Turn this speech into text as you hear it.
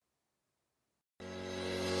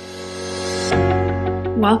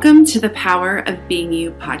Welcome to the Power of Being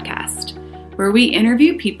You podcast, where we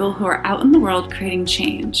interview people who are out in the world creating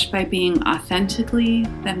change by being authentically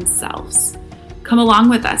themselves. Come along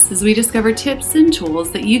with us as we discover tips and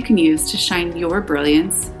tools that you can use to shine your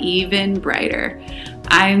brilliance even brighter.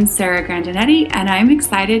 I'm Sarah Grandinetti, and I'm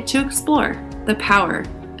excited to explore the power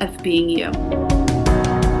of being you.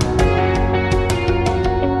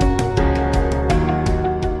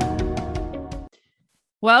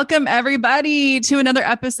 Welcome, everybody, to another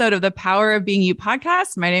episode of the Power of Being You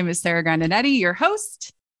podcast. My name is Sarah Grandinetti, your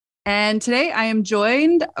host. And today I am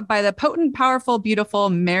joined by the potent, powerful,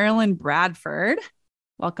 beautiful Marilyn Bradford.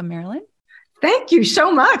 Welcome, Marilyn. Thank you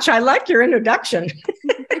so much. I like your introduction.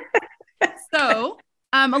 So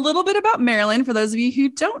a little bit about Marilyn. For those of you who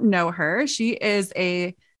don't know her, she is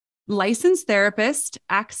a licensed therapist,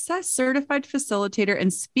 access certified facilitator,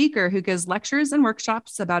 and speaker who gives lectures and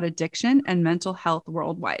workshops about addiction and mental health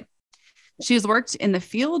worldwide. She has worked in the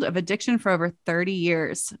field of addiction for over 30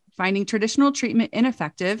 years. Finding traditional treatment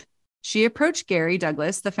ineffective, she approached Gary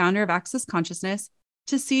Douglas, the founder of Access Consciousness,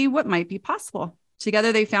 to see what might be possible.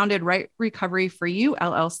 Together, they founded Right Recovery for You,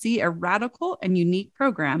 LLC, a radical and unique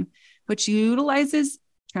program which utilizes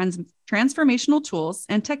transformational tools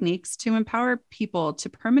and techniques to empower people to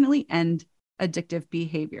permanently end addictive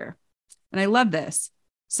behavior. And I love this.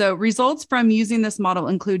 So results from using this model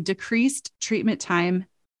include decreased treatment time,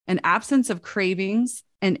 an absence of cravings,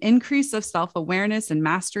 an increase of self-awareness and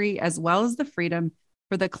mastery, as well as the freedom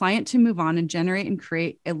for the client to move on and generate and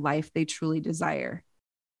create a life they truly desire.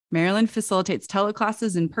 Marilyn facilitates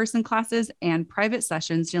teleclasses, in-person classes, and private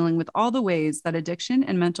sessions dealing with all the ways that addiction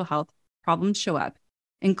and mental health problems show up,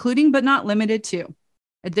 including but not limited to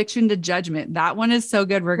addiction to judgment. That one is so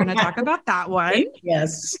good. We're going to talk about that one.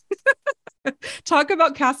 Yes. Talk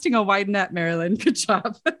about casting a wide net, Marilyn. Good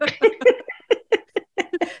job.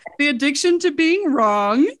 The addiction to being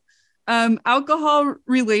wrong, alcohol,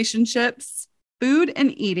 relationships, food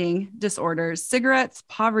and eating disorders, cigarettes,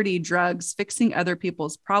 poverty, drugs, fixing other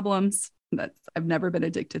people's problems. I've never been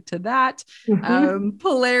addicted to that.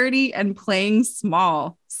 Polarity and playing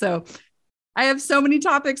small. So I have so many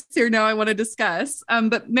topics here now I want to discuss.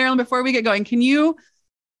 But Marilyn, before we get going, can you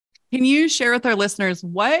share with our listeners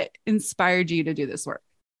what inspired you to do this work?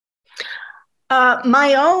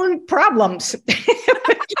 My own problems.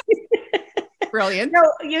 Brilliant.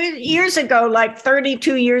 Years ago, like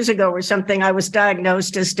 32 years ago or something, I was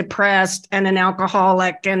diagnosed as depressed and an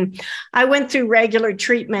alcoholic. And I went through regular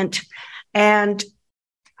treatment. And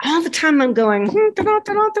all the time I'm going,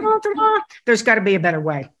 there's got to be a better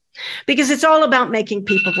way. Because it's all about making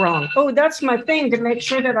people wrong. Oh, that's my thing to make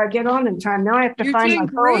sure that I get on in time. Now I have to You're find doing my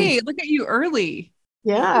great. phone. Look at you early.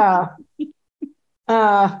 Yeah.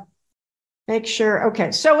 Make sure.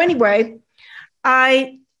 Okay. So anyway,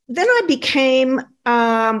 I became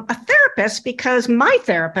a therapist because my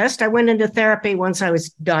therapist, I went into therapy once I was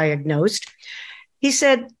diagnosed. He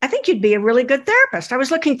said, I think you'd be a really good therapist. I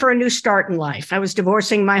was looking for a new start in life. I was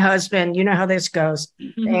divorcing my husband. You know how this goes.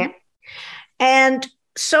 Mm-hmm. And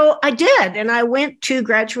so I did. And I went to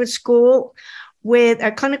graduate school with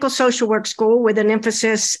a clinical social work school with an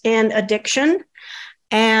emphasis in addiction.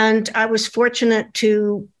 And I was fortunate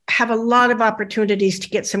to have a lot of opportunities to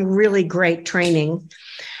get some really great training.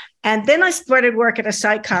 And then I started work at a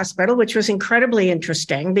psych hospital, which was incredibly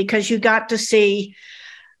interesting because you got to see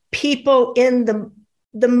people in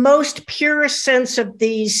the most purest sense of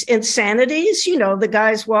these insanities, you know, the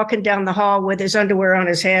guy's walking down the hall with his underwear on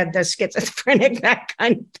his head, the schizophrenic, that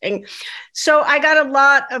kind of thing. So I got a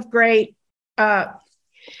lot of great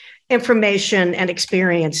information and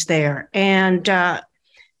experience there. And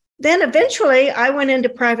then eventually I went into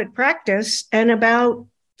private practice, and about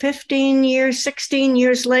 15 years, 16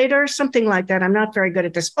 years later, something like that. I'm not very good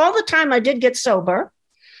at this. All the time I did get sober.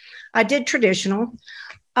 I did traditional.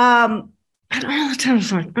 And all the time I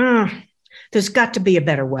was like, there's got to be a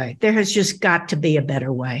better way. There has just got to be a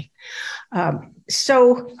better way.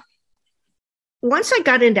 So once I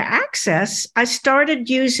got into Access, I started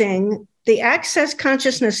using the Access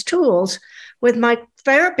consciousness tools with my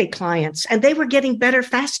therapy clients, and they were getting better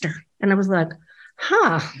faster. And I was like,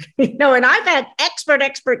 and I've had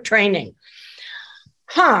expert training.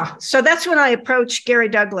 So that's when I approached Gary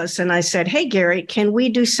Douglas and I said, hey, Gary, can we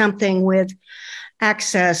do something with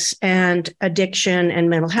Access and addiction and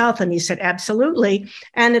mental health? And he said, absolutely.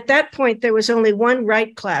 And at that point, there was only one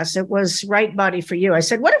right class. It was Right Body for You. I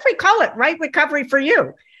said, what if we call it Right Recovery for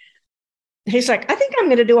You? He's like, I think I'm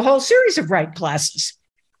going to do a whole series of right classes.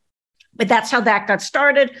 But that's how that got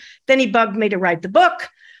started. Then he bugged me to write the book,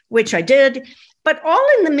 which I did. But all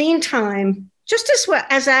in the meantime, just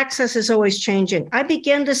as access is always changing, I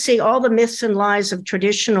begin to see all the myths and lies of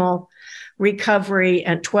traditional recovery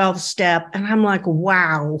and 12-step. And I'm like,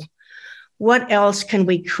 wow, what else can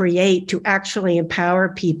we create to actually empower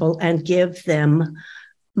people and give them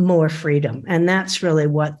more freedom? And that's really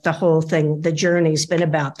what the whole thing, the journey's been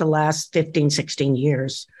about the last 15, 16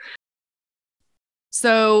 years.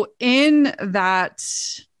 So in that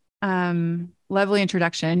lovely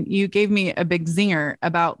introduction, you gave me a big zinger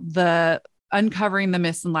about the uncovering the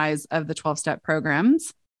myths and lies of the 12-step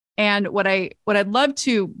programs. And what I'd love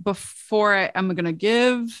to, before I'm going to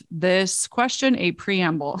give this question a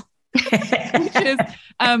preamble, which is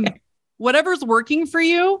whatever's working for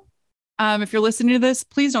you. If you're listening to this,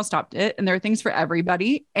 please don't stop it. And there are things for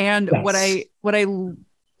everybody. And yes. what I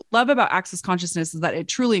love about access consciousness is that it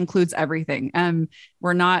truly includes everything.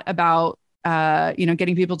 We're not about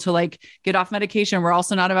getting people to like get off medication. We're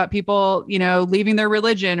also not about people, leaving their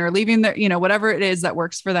religion or leaving their, whatever it is that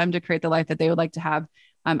works for them to create the life that they would like to have.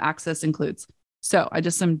 Access includes. So I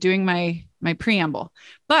just am doing my preamble,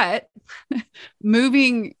 but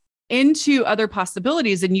moving into other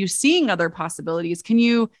possibilities and you seeing other possibilities. Can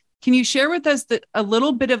you share with us a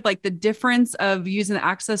little bit of like the difference of using the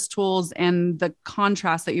access tools and the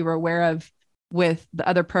contrast that you were aware of with the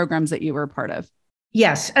other programs that you were a part of?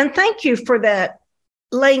 Yes. And thank you for that,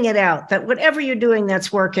 laying it out, that whatever you're doing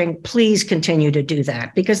that's working, please continue to do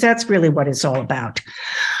that, because that's really what it's all about.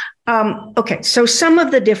 Okay. So some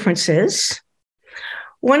of the differences,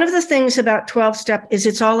 one of the things about 12-step is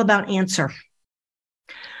it's all about answer.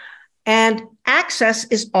 And access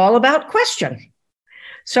is all about question.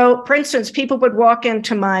 So, for instance, people would walk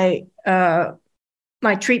into my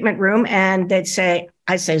treatment room and I'd say,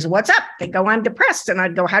 so what's up? They'd go, I'm depressed. And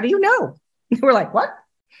I'd go, how do you know? They were like, what?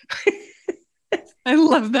 I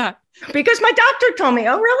love that. Because my doctor told me.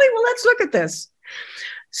 Oh, really? Well, let's look at this.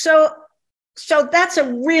 So that's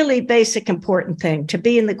a really basic, important thing, to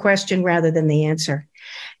be in the question rather than the answer.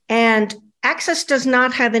 And access does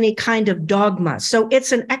not have any kind of dogma. So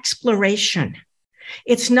it's an exploration.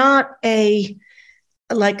 It's not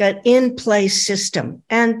like an in-place system.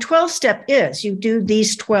 And 12-step is, you do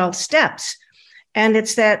these 12 steps. And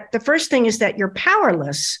it's that the first thing is that you're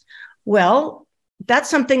powerless. Well, that's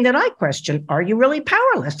something that I question. Are you really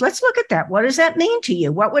powerless? Let's look at that. What does that mean to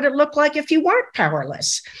you? What would it look like if you weren't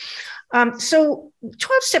powerless? So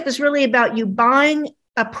 12-step is really about you buying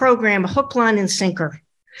a program, hook, line, and sinker.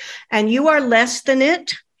 And you are less than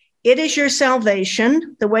it. It is your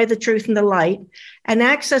salvation, the way, the truth, and the light. And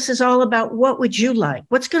access is all about what would you like?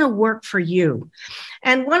 What's going to work for you?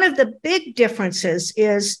 And one of the big differences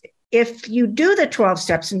is if you do the 12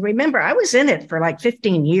 steps, and remember, I was in it for like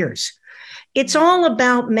 15 years. It's all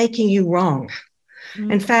about making you wrong.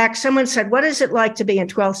 Mm-hmm. In fact, someone said, what is it like to be in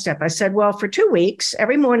 12-step? I said, well, for 2 weeks,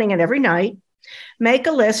 every morning and every night, make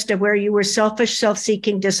a list of where you were selfish,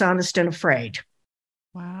 self-seeking, dishonest, and afraid.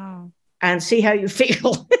 Wow. And see how you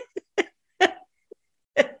feel.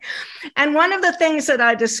 And one of the things that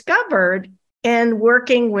I discovered in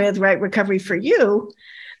working with Right Recovery for You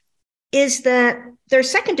is that there's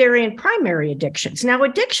secondary and primary addictions. Now,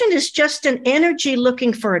 addiction is just an energy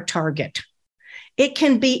looking for a target. It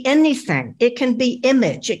can be anything. It can be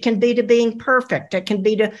image. It can be to being perfect. It can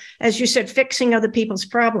be to, as you said, fixing other people's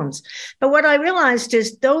problems. But what I realized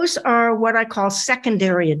is those are what I call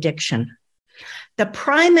secondary addiction. The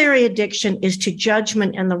primary addiction is to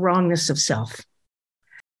judgment and the wrongness of self.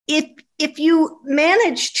 If you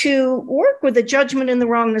manage to work with the judgment and the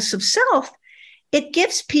wrongness of self, it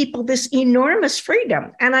gives people this enormous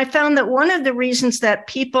freedom. And I found that one of the reasons that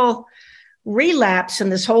people relapse in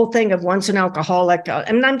this whole thing of once an alcoholic,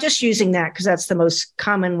 and I'm just using that because that's the most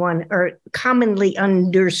common one or commonly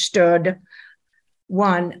understood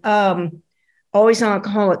one, always an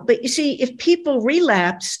alcoholic. But you see, if people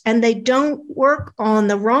relapse and they don't work on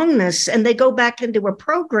the wrongness and they go back into a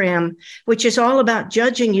program, which is all about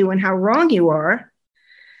judging you and how wrong you are,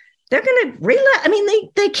 they're going to relapse. I mean,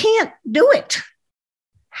 they can't do it.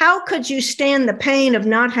 How could you stand the pain of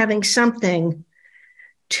not having something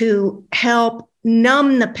to help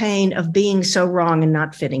numb the pain of being so wrong and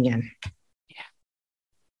not fitting in? Yeah.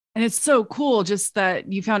 And it's so cool just that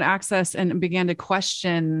you found access and began to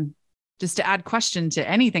question, just to add question to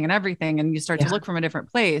anything and everything. And you start to look from a different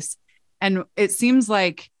place. And it seems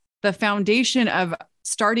like the foundation of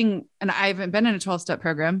starting, and I haven't been in a 12-step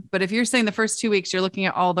program, but if you're saying the first 2 weeks, you're looking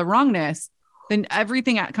at all the wrongness, then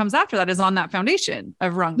everything that comes after that is on that foundation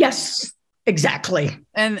of wrongness. Yes, exactly.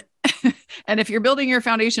 And if you're building your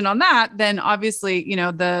foundation on that, then obviously,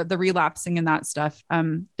 the relapsing and that stuff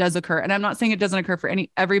does occur. And I'm not saying it doesn't occur for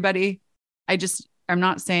everybody. I I'm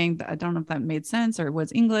not saying that, I don't know if that made sense or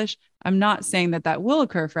was English. I'm not saying that that will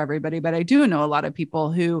occur for everybody, but I do know a lot of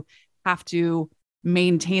people who have to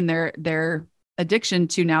maintain their addiction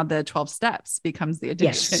to, now the 12 steps becomes the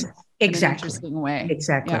addiction. Yes, exactly. In an interesting way.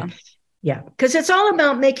 Exactly. Yeah. Yeah. Because it's all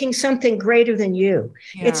about making something greater than you.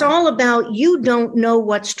 Yeah. It's all about, you don't know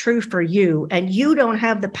what's true for you, and you don't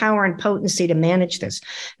have the power and potency to manage this.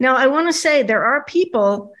 Now, I want to say there are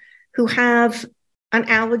people who have an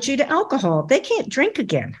allergy to alcohol. They can't drink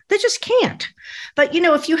again. They just can't. But,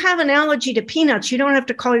 if you have an allergy to peanuts, you don't have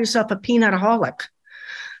to call yourself a peanutaholic.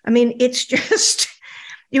 I mean, it's just,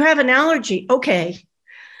 you have an allergy. Okay.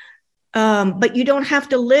 But you don't have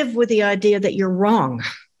to live with the idea that you're wrong.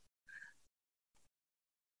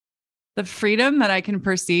 The freedom that I can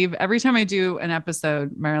perceive every time I do an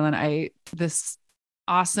episode, Marilyn, this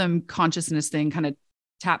awesome consciousness thing kind of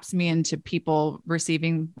taps me into people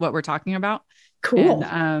receiving what we're talking about. Cool.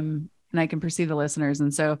 And I can perceive the listeners.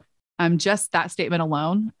 And so just that statement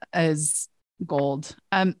alone is gold.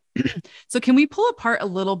 So can we pull apart a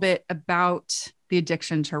little bit about the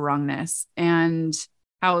addiction to wrongness and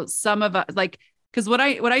how some of us, like, because what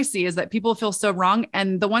I see is that people feel so wrong,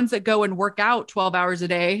 and the ones that go and work out 12 hours a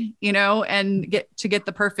day, and get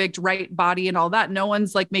the perfect right body and all that, no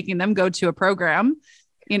one's like making them go to a program,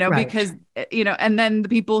 right. Because, and then the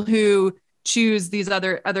people who choose these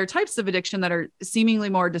other types of addiction that are seemingly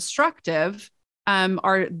more destructive,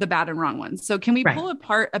 are the bad and wrong ones. So can we pull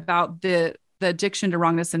apart about the addiction to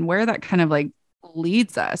wrongness and where that kind of like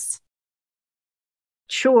leads us?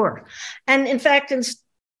 Sure. And in fact,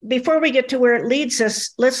 before we get to where it leads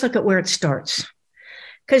us, let's look at where it starts.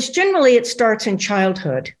 Because generally it starts in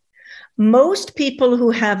childhood. Most people who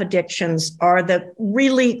have addictions are the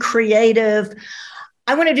really creative,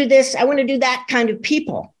 I want to do this, I want to do that kind of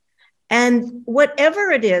people. And whatever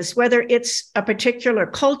it is, whether it's a particular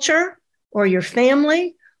culture or your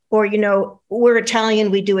family, or, we're Italian,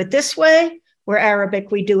 we do it this way. We're Arabic,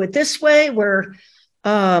 we do it this way. We're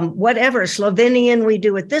whatever, Slovenian, we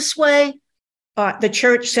do it this way. The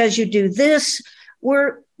church says you do this.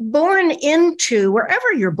 We're born into,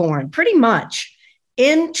 wherever you're born, pretty much,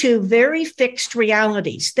 into very fixed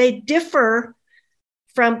realities. They differ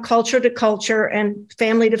from culture to culture and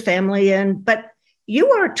family to family, but you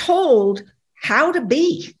are told how to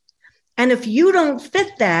be. And if you don't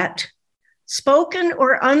fit that, spoken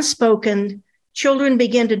or unspoken, children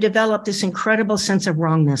begin to develop this incredible sense of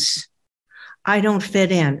wrongness. I don't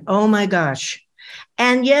fit in. Oh my gosh.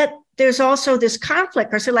 And yet there's also this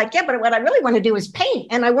conflict. Or so like, yeah, but what I really want to do is paint,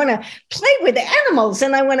 and I want to play with the animals,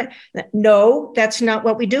 and I want to. No, that's not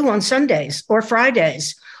what we do on Sundays or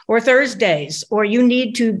Fridays or Thursdays, or you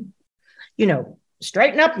need to,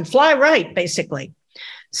 straighten up and fly right, basically.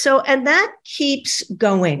 So, and that keeps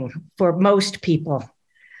going for most people.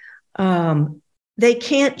 They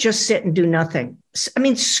can't just sit and do nothing. I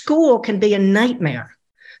mean, school can be a nightmare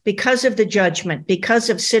because of the judgment, because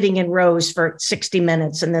of sitting in rows for 60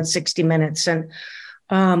 minutes and then 60 minutes. And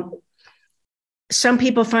some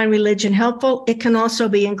people find religion helpful. It can also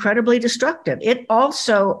be incredibly destructive.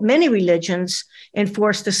 Many religions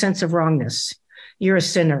enforce the sense of wrongness. You're a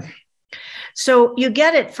sinner. So you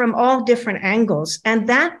get it from all different angles, and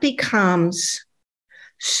that becomes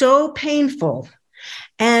so painful.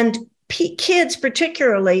 And kids,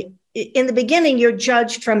 particularly in the beginning, you're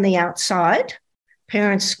judged from the outside.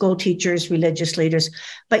 Parents, school teachers, religious leaders,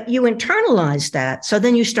 but you internalize that. So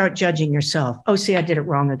then you start judging yourself. Oh, see, I did it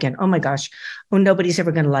wrong again. Oh my gosh. Oh, nobody's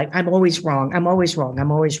ever going to like, I'm always wrong. I'm always wrong.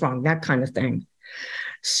 I'm always wrong. That kind of thing.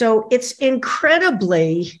 So it's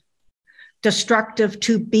incredibly destructive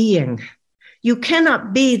to being. You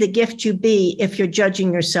cannot be the gift you be if you're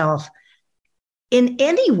judging yourself in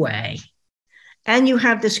any way. And you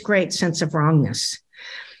have this great sense of wrongness.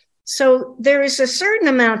 So there is a certain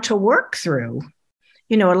amount to work through.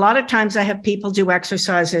 A lot of times I have people do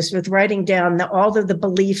exercises with writing down all of the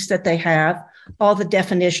beliefs that they have, all the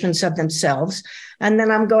definitions of themselves. And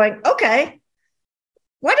then I'm going, okay,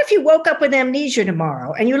 what if you woke up with amnesia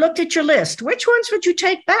tomorrow and you looked at your list? Which ones would you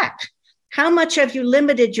take back? How much have you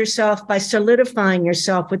limited yourself by solidifying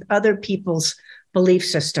yourself with other people's belief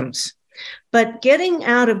systems? But getting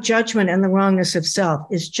out of judgment and the wrongness of self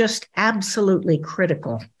is just absolutely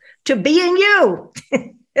critical to being you.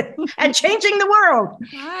 And changing the world.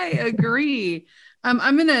 I agree.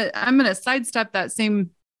 I'm gonna sidestep that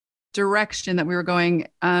same direction that we were going.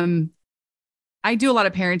 I do a lot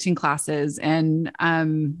of parenting classes and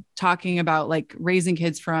talking about like raising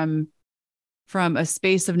kids from a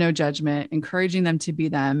space of no judgment, encouraging them to be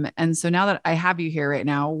them. And so now that I have you here right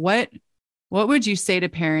now, what would you say to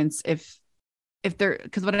parents if they're,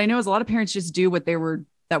 because what I know is a lot of parents just do what they were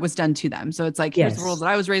that was done to them. So it's like, here's the rules that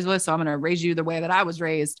I was raised with, so I'm going to raise you the way that I was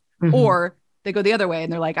raised. Or they go the other way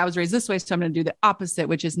and they're like, I was raised this way, so I'm going to do the opposite,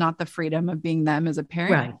 which is not the freedom of being them as a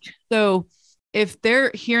parent. Right. So if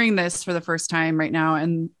they're hearing this for the first time right now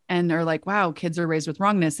and are like, wow, kids are raised with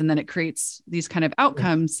wrongness, and then it creates these kind of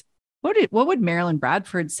outcomes, what would Marilyn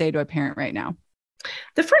Bradford say to a parent right now?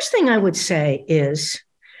 The first thing I would say is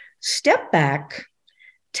step back,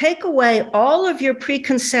 take away all of your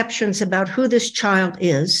preconceptions about who this child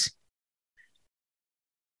is,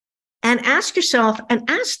 and ask yourself and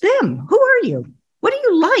ask them, who are you? What do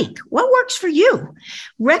you like? What works for you?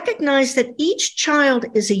 Recognize that each child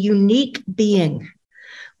is a unique being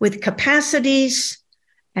with capacities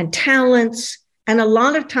and talents, and a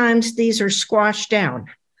lot of times these are squashed down.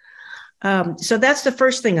 So that's the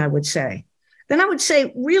first thing I would say. Then I would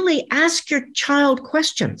say, really ask your child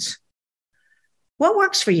questions. What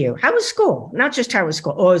works for you? How was school? Not just how was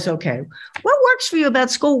school. Oh, it's okay. What works for you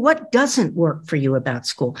about school? What doesn't work for you about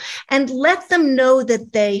school? And let them know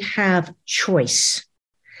that they have choice.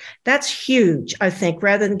 That's huge, I think,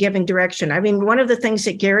 rather than giving direction. I mean, one of the things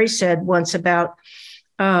that Gary said once about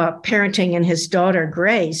parenting and his daughter,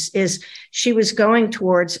 Grace, is she was going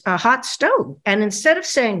towards a hot stove. And instead of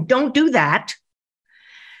saying, don't do that,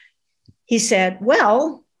 he said,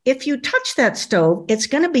 well, if you touch that stove, it's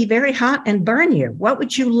going to be very hot and burn you. What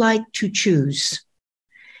would you like to choose?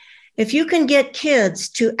 If you can get kids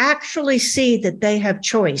to actually see that they have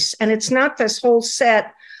choice, and it's not this whole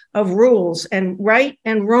set of rules and right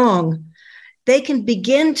and wrong, they can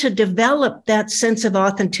begin to develop that sense of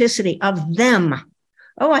authenticity of them.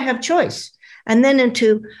 Oh, I have choice. And then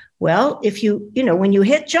into, well, if when you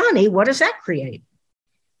hit Johnny, what does that create?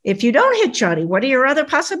 If you don't hit Johnny, what are your other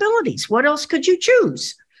possibilities? What else could you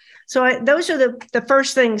choose? So those are the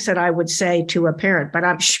first things that I would say to a parent, but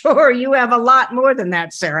I'm sure you have a lot more than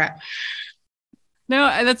that, Sarah.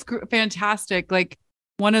 No, that's fantastic. Like,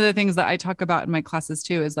 one of the things that I talk about in my classes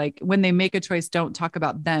too is like, when they make a choice, don't talk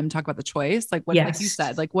about them, talk about the choice. Like like you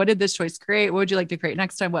said, like, what did this choice create? What would you like to create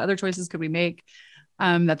next time? What other choices could we make?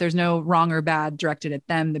 That there's no wrong or bad directed at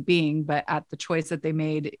them, the being, but at the choice that they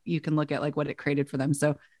made, you can look at like what it created for them.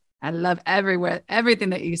 So I love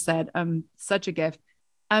everything that you said. Such a gift.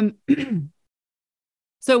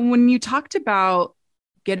 So when you talked about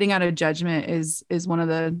getting out of judgment is one of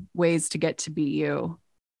the ways to get to be you.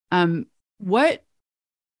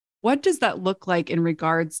 What does that look like in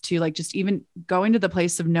regards to like just even going to the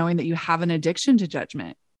place of knowing that you have an addiction to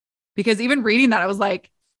judgment? Because even reading that, I was like,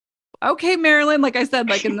 okay, Marilyn, like I said,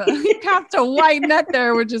 like you cast a wide net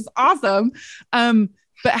there, which is awesome.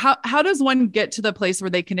 But how does one get to the place where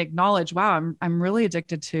they can acknowledge, wow, I'm really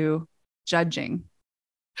addicted to judging?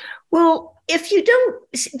 Well, if you don't,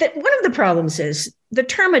 one of the problems is the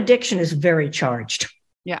term addiction is very charged.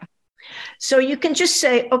 Yeah. So you can just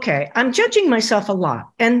say, okay, I'm judging myself a lot.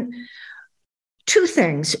 And two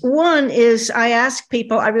things. One is I asked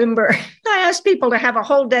people to have a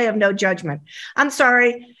whole day of no judgment. I'm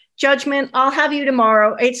sorry, judgment, I'll have you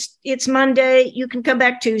tomorrow. It's Monday. You can come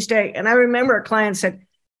back Tuesday. And I remember a client said,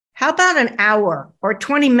 how about an hour or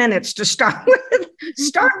 20 minutes to start with?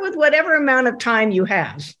 Start with whatever amount of time you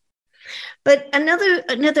have. But another,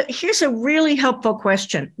 here's a really helpful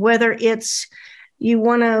question, whether it's you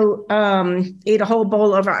want to eat a whole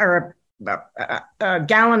bowl of or a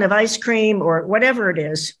gallon of ice cream or whatever it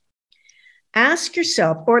is. Ask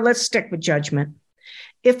yourself, or let's stick with judgment.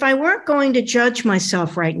 If I weren't going to judge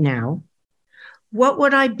myself right now, what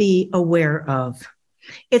would I be aware of?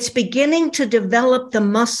 It's beginning to develop the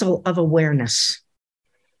muscle of awareness.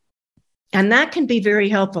 And that can be very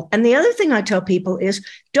helpful. And the other thing I tell people is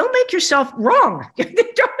don't make yourself wrong. Don't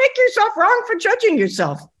make yourself wrong for judging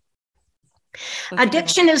yourself.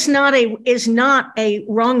 Addiction is not a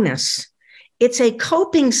wrongness. It's a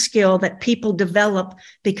coping skill that people develop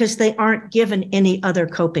because they aren't given any other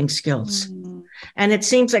coping skills. Mm. And it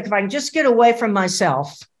seems like if I can just get away from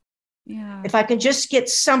myself, if I can just get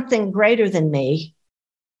something greater than me,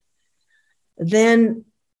 then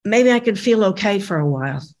maybe I can feel okay for a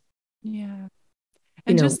while. Yeah.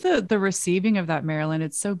 And just the receiving of that, Marilyn,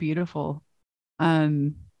 it's so beautiful.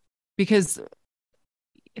 Because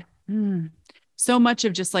so much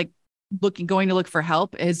of just like going to look for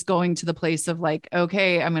help is going to the place of like,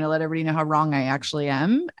 okay, I'm going to let everybody know how wrong I actually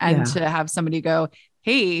am. And to have somebody go,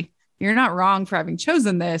 hey, you're not wrong for having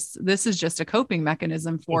chosen this. This is just a coping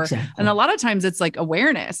mechanism for, and a lot of times it's like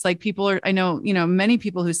awareness. Like I know, many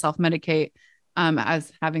people who self-medicate,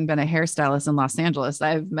 as having been a hairstylist in Los Angeles,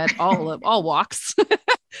 I've met all walks.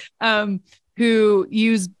 who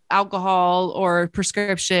use alcohol or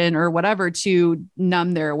prescription or whatever to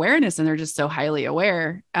numb their awareness. And they're just so highly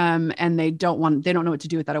aware. And they don't know what to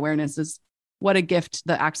do with that awareness. Is what a gift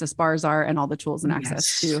the access bars are, and all the tools and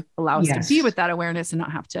access to allow us to be with that awareness and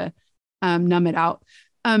not have to numb it out.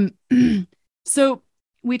 So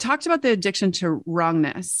we talked about the addiction to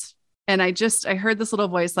wrongness. And I heard this little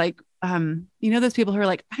voice, like, those people who are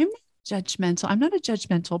like, I'm not a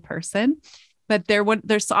judgmental person, but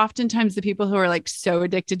there's oftentimes the people who are like so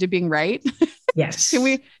addicted to being right. Yes.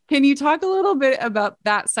 Can you talk a little bit about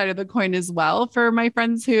that side of the coin as well for my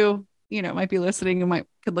friends who, might be listening and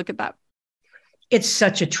could look at that? It's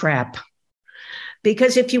such a trap,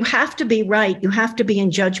 because if you have to be right, you have to be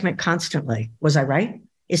in judgment constantly. Was I right?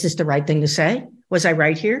 Is this the right thing to say? Was I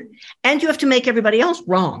right here? And you have to make everybody else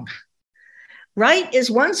wrong. Right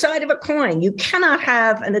is one side of a coin. You cannot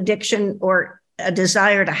have an addiction or a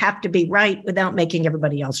desire to have to be right without making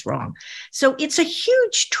everybody else wrong. So it's a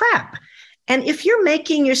huge trap. And if you're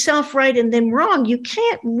making yourself right and them wrong, you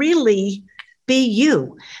can't really be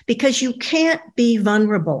you, because you can't be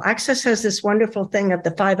vulnerable. Access has this wonderful thing of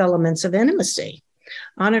the 5 elements of intimacy: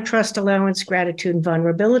 honor, trust, allowance, gratitude, and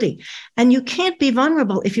vulnerability. And you can't be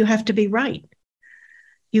vulnerable if you have to be right.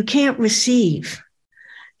 You can't receive.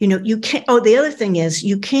 You can't. Oh, the other thing is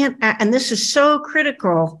you can't, and this is so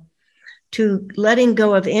critical to letting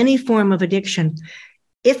go of any form of addiction.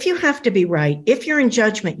 If you have to be right, if you're in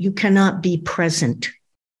judgment, you cannot be present.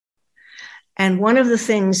 And one of the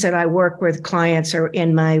things that I work with clients, or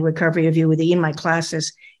in my recovery review in my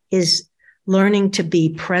classes, is learning to be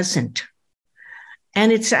present.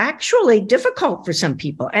 And it's actually difficult for some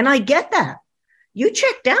people. And I get that. You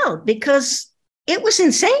checked out because it was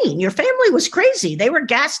insane. Your family was crazy. They were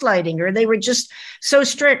gaslighting, or they were just so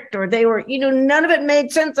strict, or they were, none of it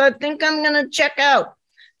made sense. I think I'm going to check out.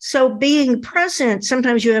 So being present,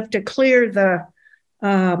 sometimes you have to clear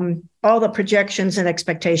all the projections and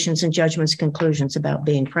expectations and judgments, conclusions about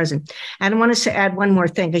being present. And I want to add one more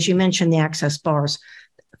thing, because you mentioned the access bars.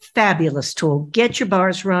 Fabulous tool. Get your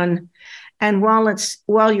bars run. And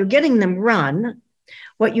while you're getting them run,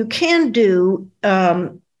 what you can do,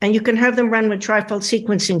 and you can have them run with trifold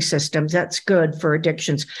sequencing systems. That's good for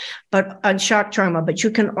addictions, but on shock trauma. But you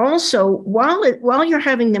can also, while you're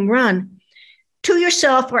having them run, to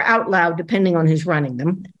yourself or out loud, depending on who's running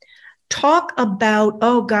them, talk about,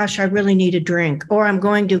 oh gosh, I really need a drink, or I'm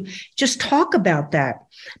going to just talk about that.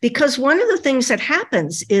 Because one of the things that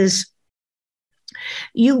happens is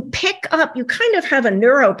you kind of have a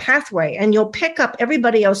neuro pathway, and you'll pick up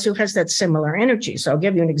everybody else who has that similar energy. So I'll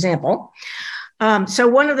give you an example. So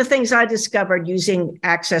one of the things I discovered using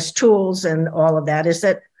access tools and all of that is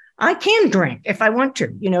that I can drink if I want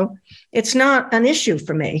to, it's not an issue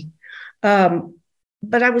for me.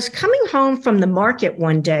 But I was coming home from the market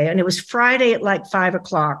one day, and it was Friday at like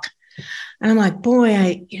 5:00. And I'm like, boy,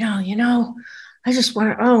 I just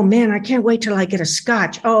want to, oh man, I can't wait till I get a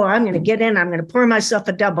scotch. Oh, I'm going to get in, I'm going to pour myself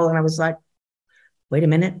a double. And I was like, wait a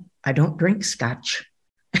minute, I don't drink scotch.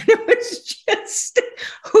 And it was just,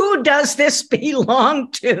 who does this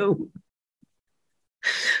belong to?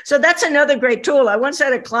 So that's another great tool. I once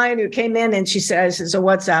had a client who came in and she says, so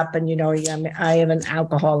what's up? And, I have an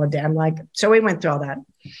alcohol addiction. I'm like, so we went through all that.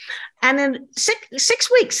 And in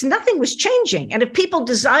six weeks, nothing was changing. And if people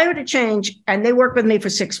desire to change and they work with me for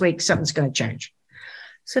 6 weeks, something's going to change.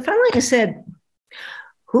 So finally I said,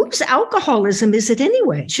 whose alcoholism is it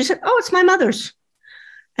anyway? She said, oh, it's my mother's.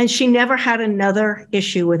 And she never had another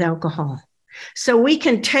issue with alcohol. So we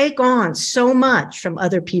can take on so much from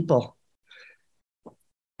other people.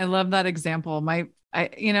 I love that example. I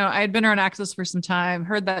had been around access for some time,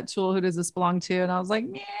 heard that tool, who does this belong to? And I was like,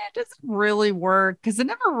 yeah, it doesn't really work.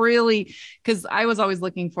 Because I was always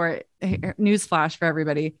looking for it. Newsflash for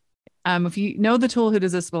everybody. If you know the tool, who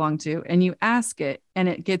does this belong to? And you ask it and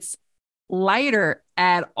it gets lighter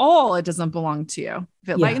at all, it doesn't belong to you. If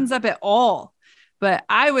it lightens up at all. But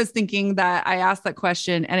I was thinking that I asked that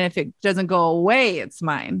question, and if it doesn't go away, it's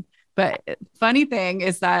mine. But funny thing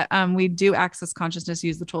is that we do access consciousness,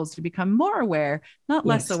 use the tools to become more aware, not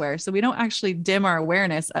less aware. So we don't actually dim our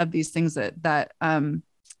awareness of these things that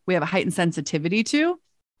we have a heightened sensitivity to.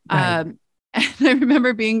 Right. And I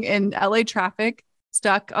remember being in LA traffic,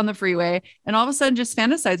 stuck on the freeway, and all of a sudden just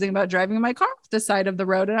fantasizing about driving my car off the side of the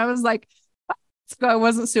road. And I was like, I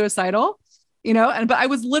wasn't suicidal, but I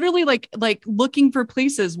was literally like looking for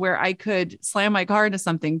places where I could slam my car into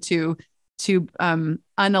something to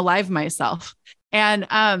unalive myself. And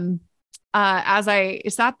as I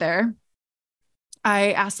sat there,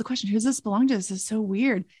 I asked the question, who does this belong to? This is so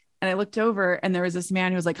weird. And I looked over and there was this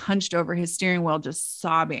man who was like hunched over his steering wheel, just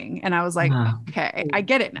sobbing. And I was like, Wow. okay, I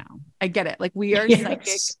get it now. I get it. Like we are Yes.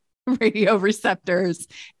 psychic radio receptors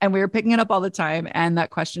and we are picking it up all the time. And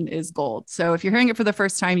that question is gold. So if you're hearing it for the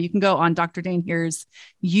first time, you can go on Dr. Dane Here's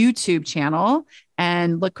YouTube channel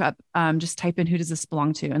and look up, just type in, who does this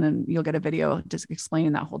belong to? And then you'll get a video just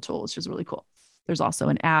explaining that whole tool, which is really cool. There's also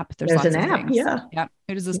an app. There's lots an of app. things. Yeah. Yeah.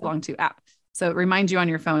 Who does this belong to app? So it reminds you on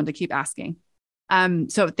your phone to keep asking.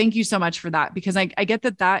 So thank you so much for that, because I get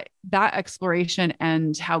that exploration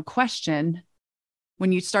and how question,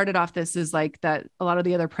 when you started off, this is like that a lot of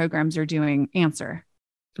the other programs are doing answer.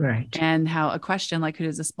 Right. And how a question like, who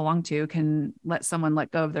does this belong to, can let someone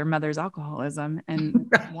let go of their mother's alcoholism and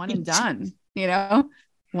Right. one and done,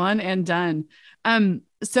 one and done.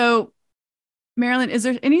 So Marilyn, is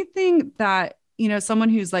there anything that, someone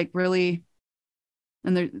who's like really,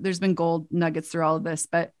 and there's been gold nuggets through all of this,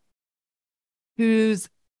 but who's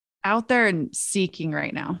out there and seeking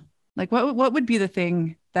right now? Like what would be the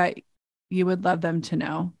thing that you would love them to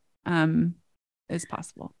know is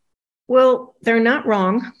possible? Well, they're not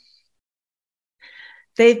wrong.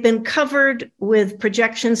 They've been covered with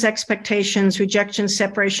projections, expectations, rejections,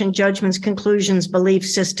 separation, judgments, conclusions, belief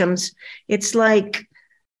systems. It's like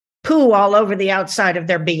poo all over the outside of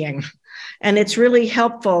their being. And it's really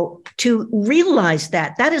helpful to realize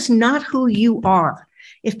that that is not who you are.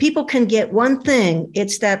 If people can get one thing,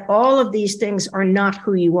 it's that all of these things are not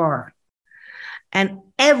who you are. And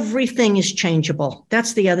everything is changeable.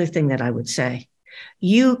 That's the other thing that I would say.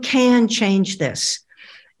 You can change this.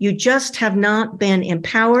 You just have not been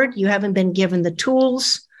empowered. You haven't been given the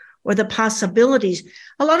tools or the possibilities.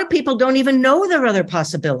 A lot of people don't even know there are other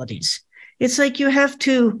possibilities. It's like you have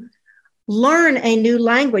to learn a new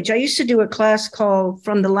language. I used to do a class called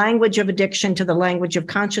From the Language of Addiction to the Language of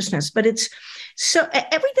Consciousness, but it's so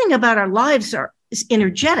everything about our lives is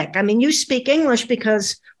energetic. I mean, you speak English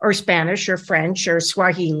or Spanish or French or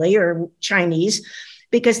Swahili or Chinese,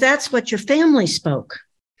 because that's what your family spoke.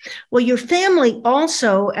 Well, your family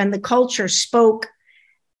also and the culture spoke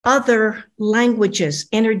other languages,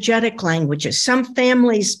 energetic languages. Some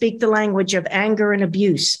families speak the language of anger and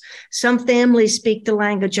abuse. Some families speak the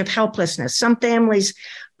language of helplessness. Some families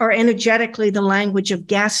are energetically the language of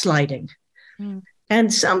gaslighting. Mm.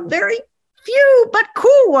 And some very few but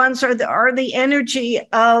cool ones are the energy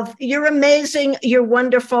of you're amazing, you're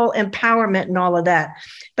wonderful, empowerment and all of that.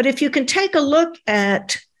 But if you can take a look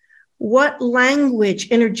at what language,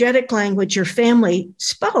 energetic language your family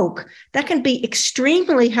spoke, that can be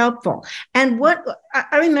extremely helpful. And what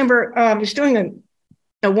I remember, I was doing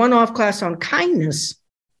a one-off class on kindness.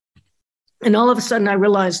 And all of a sudden I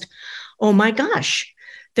realized, oh my gosh,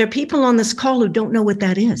 there are people on this call who don't know what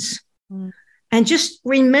that is. Mm. And just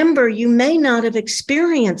remember, you may not have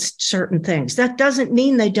experienced certain things. That doesn't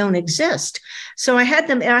mean they don't exist. So I had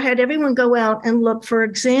everyone go out and look for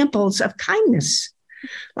examples of kindness,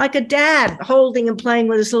 like a dad holding and playing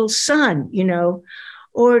with his little son,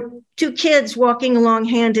 or two kids walking along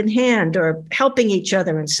hand in hand or helping each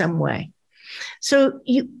other in some way. So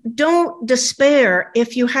you don't despair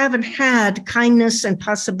if you haven't had kindness and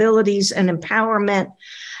possibilities and empowerment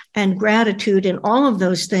and gratitude and all of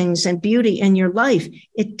those things and beauty in your life.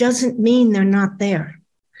 It doesn't mean they're not there.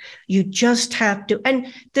 You just have to,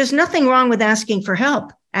 and there's nothing wrong with asking for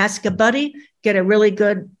help. Ask a buddy, get a really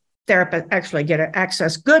good therapist, actually get an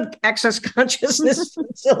good access consciousness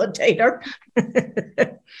facilitator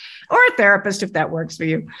or a therapist if that works for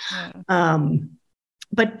you. Yeah.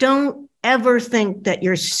 But don't ever think that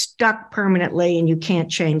you're stuck permanently and you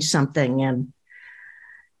can't change something and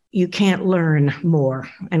you can't learn more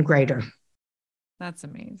and greater. That's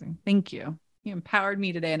amazing. Thank you. You empowered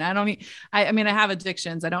me today. And I mean, I have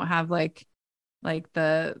addictions. I don't have like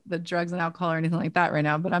the drugs and alcohol or anything like that right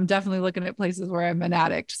now, but I'm definitely looking at places where I'm an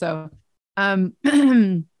addict. So,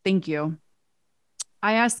 thank you.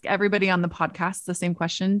 I ask everybody on the podcast the same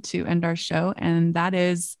question to end our show. And that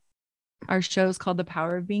is, our show is called The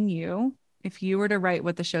Power of Being You. If you were to write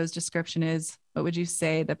what the show's description is, what would you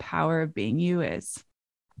say the power of being you is?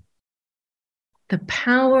 The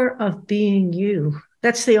power of being you.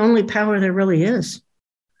 That's the only power there really is.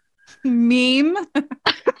 Meme.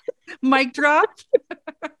 Mic drop.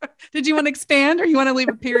 Did you want to expand or you want to leave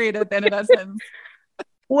a period at the end of that sentence?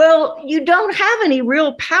 Well, you don't have any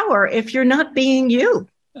real power if you're not being you.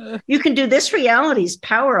 You can do this reality's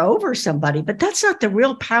power over somebody, but that's not the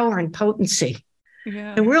real power and potency.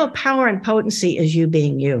 Yeah. The real power and potency is you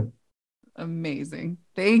being you. Amazing.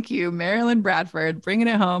 Thank you, Marilyn Bradford, bringing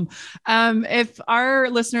it home. If our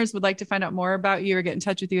listeners would like to find out more about you or get in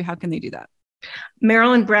touch with you, how can they do that?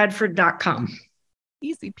 MarilynBradford.com.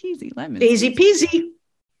 Easy peasy lemon. Easy peasy.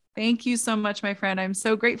 Thank you so much, my friend. I'm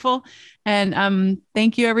so grateful. And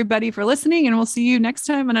thank you, everybody, for listening. And we'll see you next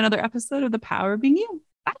time on another episode of The Power of Being You.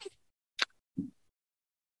 Bye.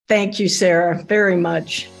 Thank you, Sarah, very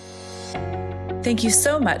much. Thank you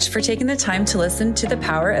so much for taking the time to listen to the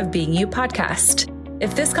Power of Being You podcast.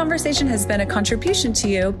 If this conversation has been a contribution to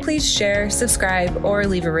you, please share, subscribe, or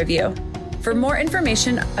leave a review. For more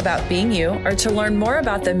information about Being You, or to learn more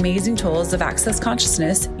about the amazing tools of Access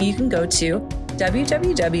Consciousness, you can go to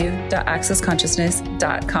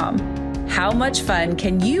www.accessconsciousness.com. How much fun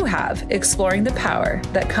can you have exploring the power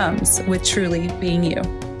that comes with truly being you?